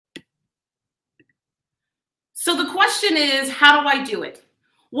So the question is, how do I do it?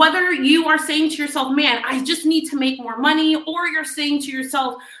 Whether you are saying to yourself, man, I just need to make more money, or you're saying to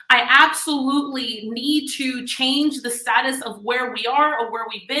yourself, I absolutely need to change the status of where we are or where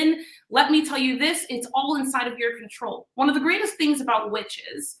we've been. Let me tell you this, it's all inside of your control. One of the greatest things about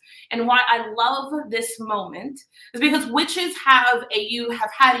witches and why I love this moment is because witches have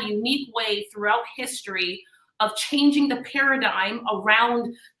had a unique way throughout history of changing the paradigm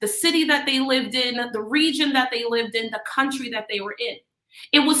around the city that they lived in, the region that they lived in, the country that they were in.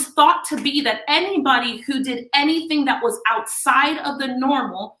 It was thought to be that anybody who did anything that was outside of the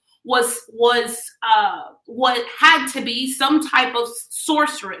normal was what had to be some type of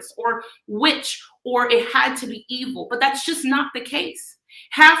sorceress or witch, or it had to be evil. But that's just not the case.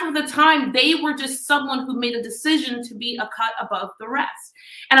 Half of the time, they were just someone who made a decision to be a cut above the rest.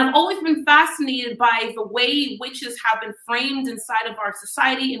 And I've always been fascinated by the way witches have been framed inside of our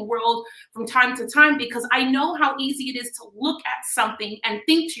society and world from time to time, because I know how easy it is to look at something and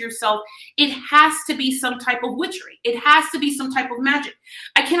think to yourself, it has to be some type of witchery. It has to be some type of magic.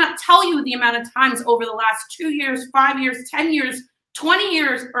 I cannot tell you the amount of times over the last 2 years, 5 years, 10 years, 20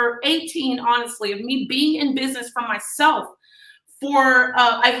 years, or 18, honestly, of me being in business for myself.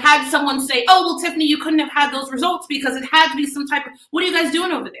 I've had someone say, oh, well, Tiffany, you couldn't have had those results because it had to be some type of, what are you guys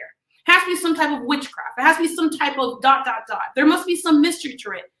doing over there? It has to be some type of witchcraft. It has to be some type of ... There must be some mystery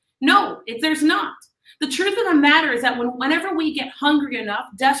to it. No, there's not. The truth of the matter is that whenever we get hungry enough,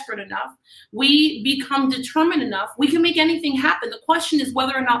 desperate enough, we become determined enough, we can make anything happen. The question is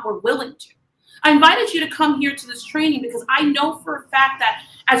whether or not we're willing to. I invited you to come here to this training because I know for a fact that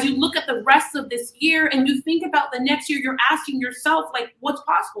as you look at the rest of this year and you think about the next year, you're asking yourself, like, what's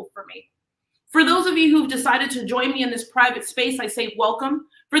possible for me? For those of you who've decided to join me in this private space, I say welcome.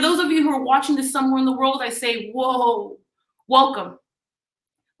 For those of you who are watching this somewhere in the world, I say, whoa, welcome.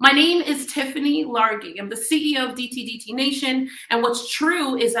 My name is Tiffany Largy. I'm the CEO of DTDT Nation. And what's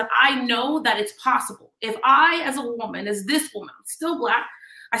true is that I know that it's possible. If I, as a woman, as this woman, I'm still Black,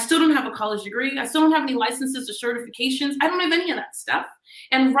 I still don't have a college degree. I still don't have any licenses or certifications. I don't have any of that stuff.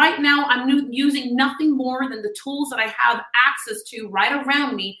 And right now I'm using nothing more than the tools that I have access to right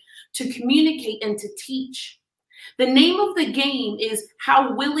around me to communicate and to teach. The name of the game is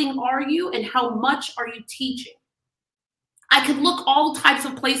how willing are you and how much are you teaching? I could look all types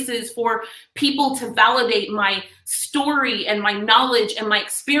of places for people to validate my story and my knowledge and my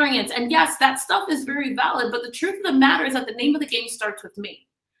experience. And yes, that stuff is very valid, but the truth of the matter is that the name of the game starts with me.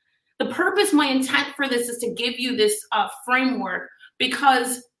 The purpose, my intent for this is to give you this framework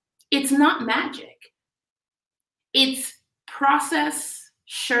because it's not magic. It's process,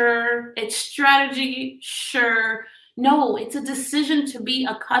 sure. It's strategy, sure. No, it's a decision to be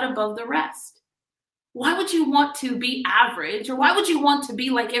a cut above the rest. Why would you want to be average, or why would you want to be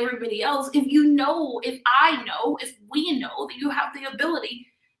like everybody else if we know that you have the ability,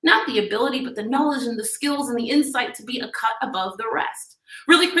 not the ability, but the knowledge and the skills and the insight to be a cut above the rest?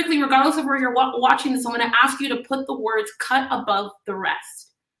 Really quickly, regardless of where you're watching this, I'm going to ask you to put the words cut above the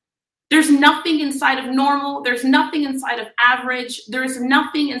rest. There's nothing inside of normal. There's nothing inside of average. There's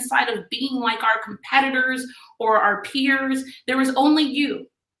nothing inside of being like our competitors or our peers. There is only you.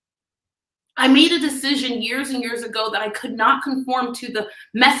 I made a decision years and years ago that I could not conform to the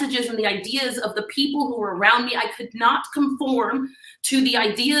messages and the ideas of the people who were around me. I could not conform to the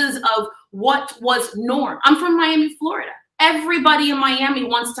ideas of what was norm. I'm from Miami, Florida. Everybody in Miami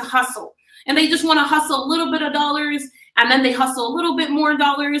wants to hustle, and they just want to hustle a little bit of dollars, and then they hustle a little bit more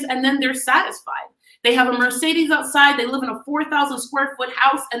dollars, and then they're satisfied. They have a Mercedes outside, they live in a 4,000 square foot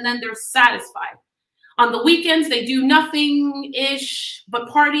house, and then they're satisfied. On the weekends, they do nothing-ish but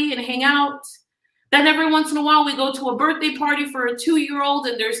party and hang out. Then every once in a while, we go to a birthday party for a 2-year-old,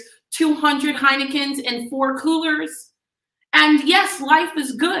 and there's 200 Heinekens and 4 coolers. And yes, life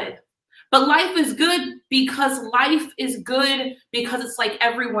is good. But life is good because it's like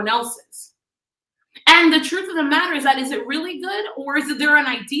everyone else's. And the truth of the matter is that, is it really good? Or is there an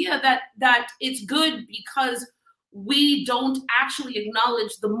idea that it's good because we don't actually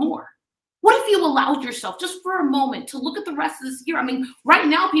acknowledge the more? What if you allowed yourself just for a moment to look at the rest of this year? I mean, right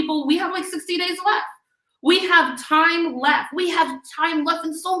now, people, we have like 60 days left. We have time left.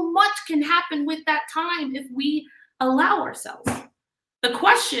 And so much can happen with that time if we allow ourselves. The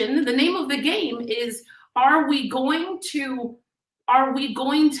question, the name of the game is, are we going to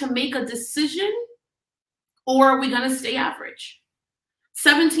make a decision, or are we going to stay average?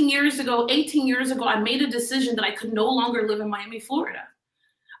 17 years ago, 18 years ago, I made a decision that I could no longer live in Miami, Florida.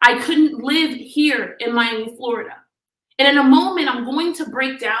 I couldn't live here in Miami, Florida. And in a moment, I'm going to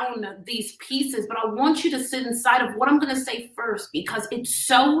break down these pieces, but I want you to sit inside of what I'm going to say first, because it's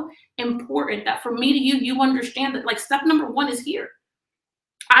so important that from me to you, you understand that like step number one is here.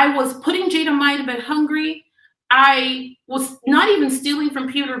 I was putting Jada Mai to bed hungry. I was not even stealing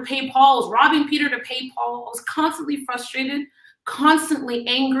from Peter to pay Paul. I was robbing Peter to pay Paul. I was constantly frustrated, constantly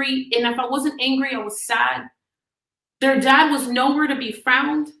angry. And if I wasn't angry, I was sad. Their dad was nowhere to be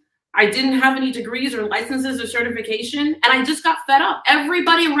found. I didn't have any degrees or licenses or certification. And I just got fed up.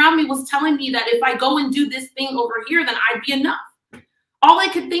 Everybody around me was telling me that if I go and do this thing over here, then I'd be enough. All I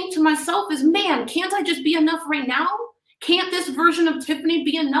could think to myself is, man, can't I just be enough right now? Can't this version of Tiffany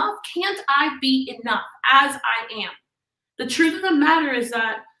be enough? Can't I be enough as I am? The truth of the matter is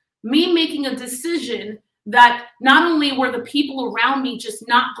that me making a decision that not only were the people around me just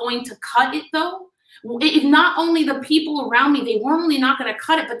not going to cut it though, if not only the people around me, they weren't only not going to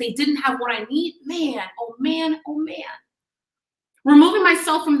cut it, but they didn't have what I need. Man, oh man, oh man. Removing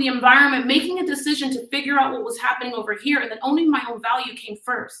myself from the environment, making a decision to figure out what was happening over here, and then owning my own value came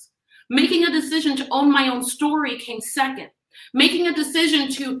first. Making a decision to own my own story came second. Making a decision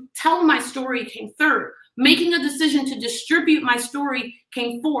to tell my story came third. Making a decision to distribute my story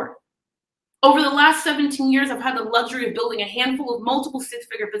came fourth. Over the last 17 years, I've had the luxury of building a handful of multiple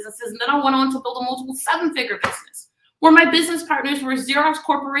six-figure businesses, and then I went on to build a multiple seven-figure business, where my business partners were Xerox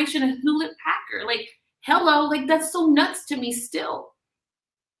Corporation and Hewlett-Packard. Like, hello, like that's so nuts to me still.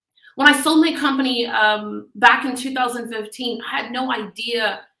 When I sold my company back in 2015, I had no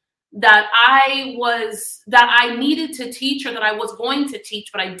idea that I needed to teach or that I was going to teach,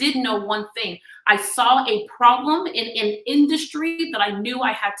 but I did know one thing. I saw a problem in an industry that I knew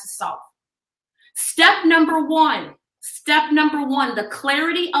I had to solve. Step number one, the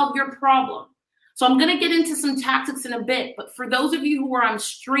clarity of your problem. So I'm going to get into some tactics in a bit, but for those of you who are, I'm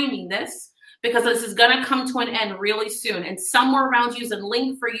streaming this because this is going to come to an end really soon. And somewhere around you is a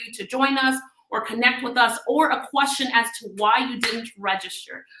link for you to join us or connect with us, or a question as to why you didn't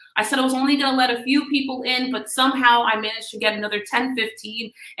register. I said I was only going to let a few people in, but somehow I managed to get another 10,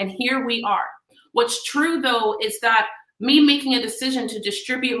 15, and here we are. What's true, though, is that me making a decision to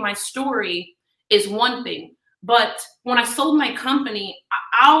distribute my story is one thing. But when I sold my company,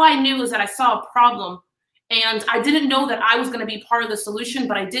 all I knew is that I saw a problem, and I didn't know that I was going to be part of the solution,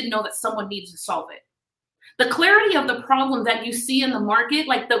 but I did know that someone needed to solve it. The clarity of the problem that you see in the market,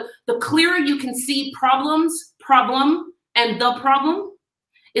 like the clearer you can see problem, and the problem,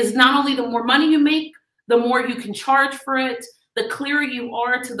 is not only the more money you make, the more you can charge for it, the clearer you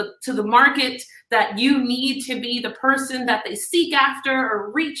are to the market that you need to be the person that they seek after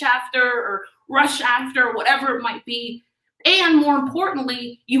or reach after or rush after, or whatever it might be. And more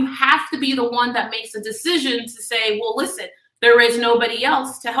importantly, you have to be the one that makes a decision to say, well, listen, there is nobody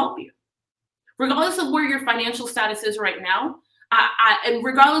else to help you. Regardless of where your financial status is right now, and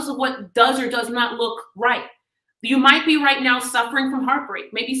regardless of what does or does not look right, you might be right now suffering from heartbreak.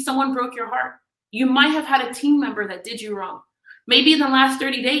 Maybe someone broke your heart. You might have had a team member that did you wrong. Maybe in the last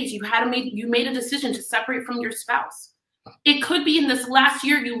 30 days, you made a decision to separate from your spouse. It could be in this last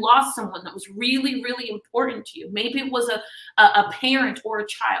year you lost someone that was really, really important to you. Maybe it was a parent or a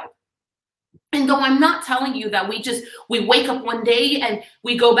child. And though I'm not telling you that we wake up one day and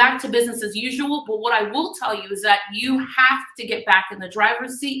we go back to business as usual, but what I will tell you is that you have to get back in the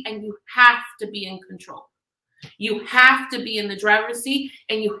driver's seat and you have to be in control. You have to be in the driver's seat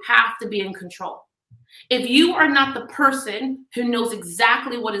and you have to be in control. If you are not the person who knows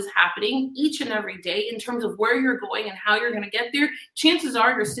exactly what is happening each and every day in terms of where you're going and how you're going to get there, chances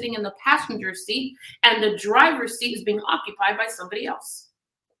are you're sitting in the passenger seat and the driver's seat is being occupied by somebody else.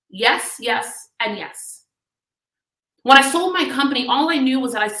 Yes, yes, and yes. When I sold my company, all I knew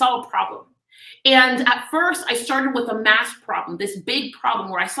was that I saw a problem. And at first, I started with a mass problem, this big problem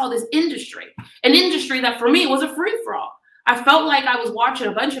where I saw this industry, an industry that for me was a free-for-all. I felt like I was watching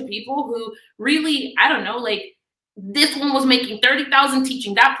a bunch of people who really, I don't know, like this one was making 30,000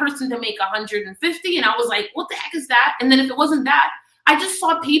 teaching that person to make 150. And I was like, what the heck is that? And then if it wasn't that, I just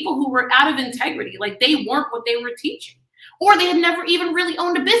saw people who were out of integrity, like they weren't what they were teaching. Or they had never even really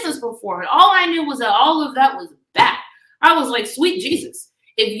owned a business before. And all I knew was that all of that was bad. I was like, sweet Jesus.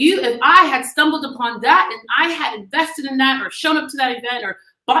 If I had stumbled upon that and I had invested in that or shown up to that event or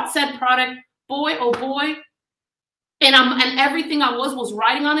bought said product, boy, oh boy, and everything I was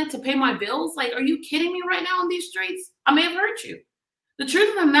riding on it to pay my bills. Like, are you kidding me right now on these streets? I may have hurt you. The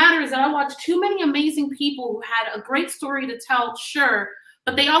truth of the matter is that I watched too many amazing people who had a great story to tell, sure,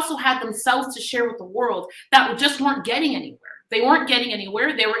 but they also had themselves to share with the world that just weren't getting anywhere. They weren't getting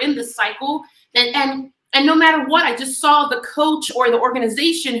anywhere. They were in the cycle. And no matter what, I just saw the coach or the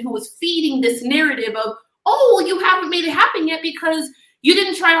organization who was feeding this narrative of, oh, well, you haven't made it happen yet because you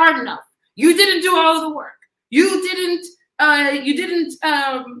didn't try hard enough. You didn't do all of the work. You didn't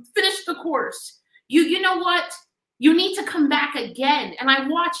finish course, you know what? You need to come back again. And I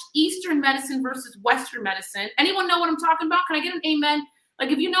watched Eastern medicine versus Western medicine. Anyone know what I'm talking about? Can I get an amen? Like,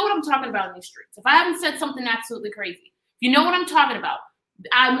 if you know what I'm talking about in these streets, if I haven't said something absolutely crazy, if you know what I'm talking about,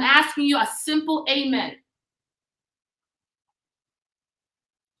 I'm asking you a simple amen.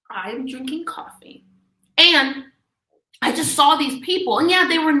 I am drinking coffee. And I just saw these people. And yeah,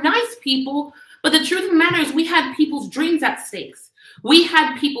 they were nice people. But the truth of the matter is we had people's dreams at stakes. We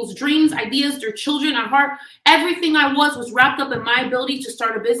had people's dreams, ideas, their children at heart. Everything I was wrapped up in my ability to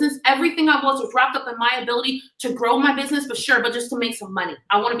start a business. Everything I was wrapped up in my ability to grow my business, but sure, but just to make some money.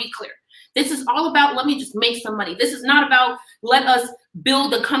 I want to be clear. This is all about, let me just make some money. This is not about, let us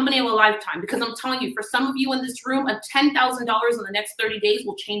build the company of a lifetime. Because I'm telling you, for some of you in this room, a $10,000 in the next 30 days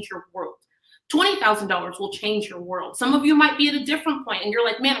will change your world. $20,000 will change your world. Some of you might be at a different point and you're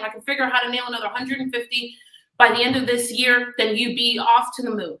like, man, if I can figure out how to nail another 150 by the end of this year, then you'd be off to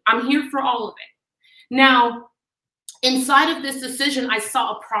the moon. I'm here for all of it. Now, inside of this decision, I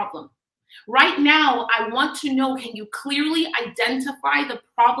saw a problem. Right now, I want to know, can you clearly identify the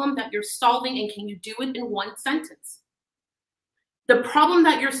problem that you're solving, and can you do it in one sentence? The problem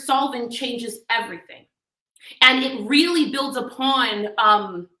that you're solving changes everything. And it really builds upon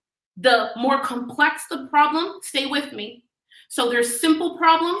the more complex the problem. Stay with me. So there's simple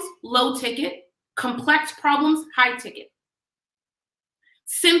problems, low ticket. Complex problems, high ticket.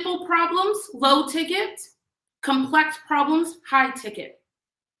 Simple problems, low ticket. Complex problems, high ticket.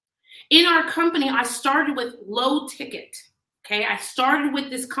 In our company, I started with low ticket. Okay, I started with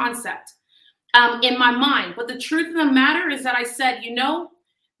this concept in my mind. But the truth of the matter is that I said, you know,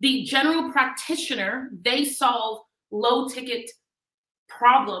 the general practitioner, they solve low ticket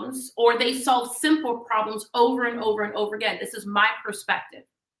problems, or they solve simple problems over and over and over again. This is my perspective.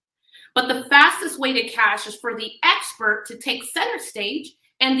 But the fastest way to cash is for the expert to take center stage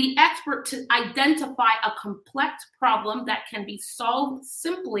and the expert to identify a complex problem that can be solved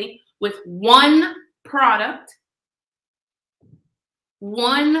simply with one product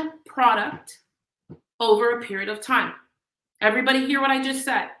over a period of time. Everybody hear what I just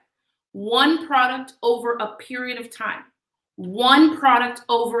said? One product over a period of time. One product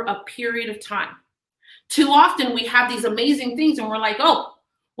over a period of time. Too often we have these amazing things and we're like, oh,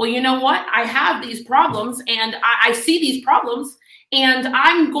 well, you know what? I have these problems and I see these problems and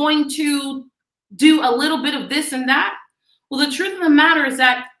I'm going to do a little bit of this and that. Well, the truth of the matter is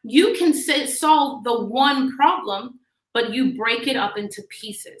that you can solve the one problem, but you break it up into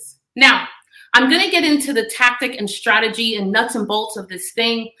pieces. Now, I'm going to get into the tactic and strategy and nuts and bolts of this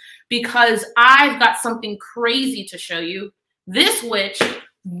thing because I've got something crazy to show you. This witch,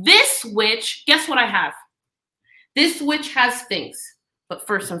 guess what I have? This witch has things. But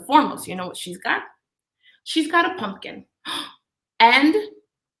first and foremost, you know what she's got? She's got a pumpkin. And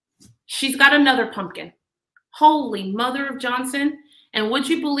she's got another pumpkin. Holy Mother of Johnson. And would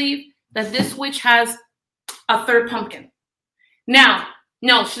you believe that this witch has a third pumpkin? Now,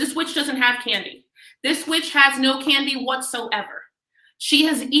 no, this witch doesn't have candy. This witch has no candy whatsoever. She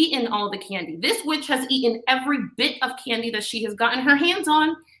has eaten all the candy. This witch has eaten every bit of candy that she has gotten her hands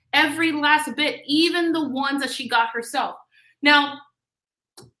on. Every last bit, even the ones that she got herself. Now,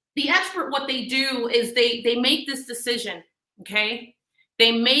 the expert, what they do is they make this decision, okay?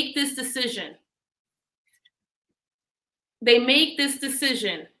 They make this decision.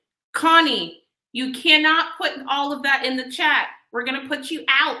 Connie, you cannot put all of that in the chat. We're going to put you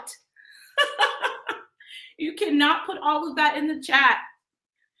out. You cannot put all of that in the chat.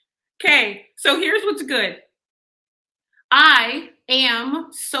 Okay, so here's what's good. I am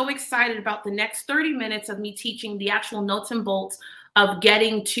so excited about the next 30 minutes of me teaching the actual nuts and bolts of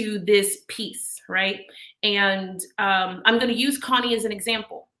getting to this piece, right? And I'm going to use Connie as an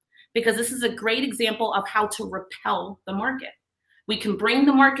example because this is a great example of how to repel the market. We can bring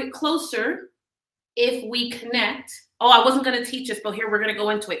the market closer if we connect. Oh, I wasn't going to teach this, but here we're going to go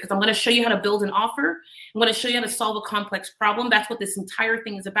into it because I'm going to show you how to build an offer. I'm going to show you how to solve a complex problem. That's what this entire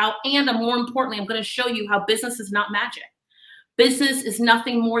thing is about. And more importantly, I'm going to show you how business is not magic. Business is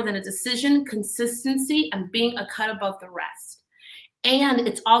nothing more than a decision, consistency, and being a cut above the rest. And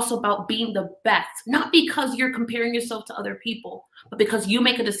it's also about being the best, not because you're comparing yourself to other people, but because you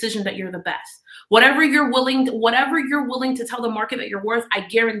make a decision that you're the best. Whatever you're willing to tell the market that you're worth, I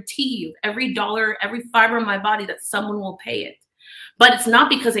guarantee you every dollar, every fiber in my body that someone will pay it. But it's not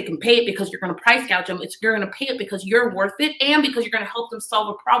because they can pay it because you're going to price gouge them. You're going to pay it because you're worth it and because you're going to help them solve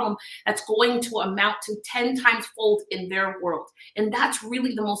a problem that's going to amount to 10 times fold in their world. And that's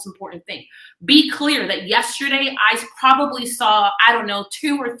really the most important thing. Be clear that yesterday I probably saw,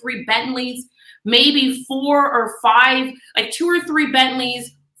 2 or 3 Bentleys, maybe 4 or 5, like 2 or 3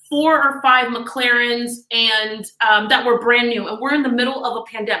 Bentleys, 4 or 5 McLarens and that were brand new, and we're in the middle of a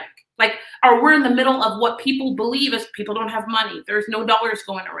pandemic, or we're in the middle of what people believe is people don't have money. There's no dollars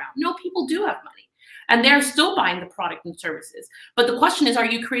going around. No, people do have money, and they're still buying the product and services. But the question is, are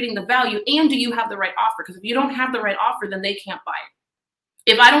you creating the value, and do you have the right offer? Because if you don't have the right offer, then they can't buy it.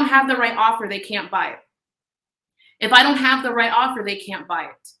 If I don't have the right offer, they can't buy it. If I don't have the right offer, they can't buy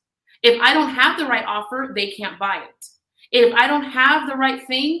it. If I don't have the right offer, they can't buy it. If I don't have the right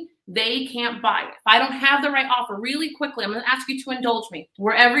thing, they can't buy it. If I don't have the right offer, really quickly, I'm going to ask you to indulge me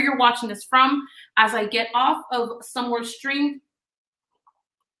wherever you're watching this from. As I get off of Somewhere Stream,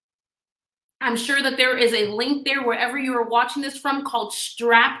 I'm sure that there is a link there wherever you are watching this from called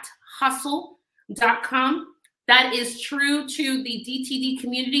strappedhustle.com. That is true to the DTD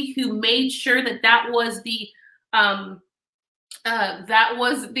community, who made sure that that was the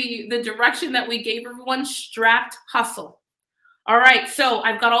direction that we gave everyone. Strapped Hustle. All right, so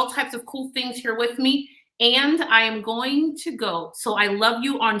I've got all types of cool things here with me, and I am going to go. So I love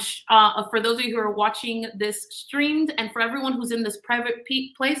you on for those of you who are watching this streamed, and for everyone who's in this private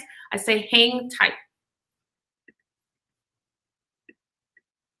place, I say hang tight.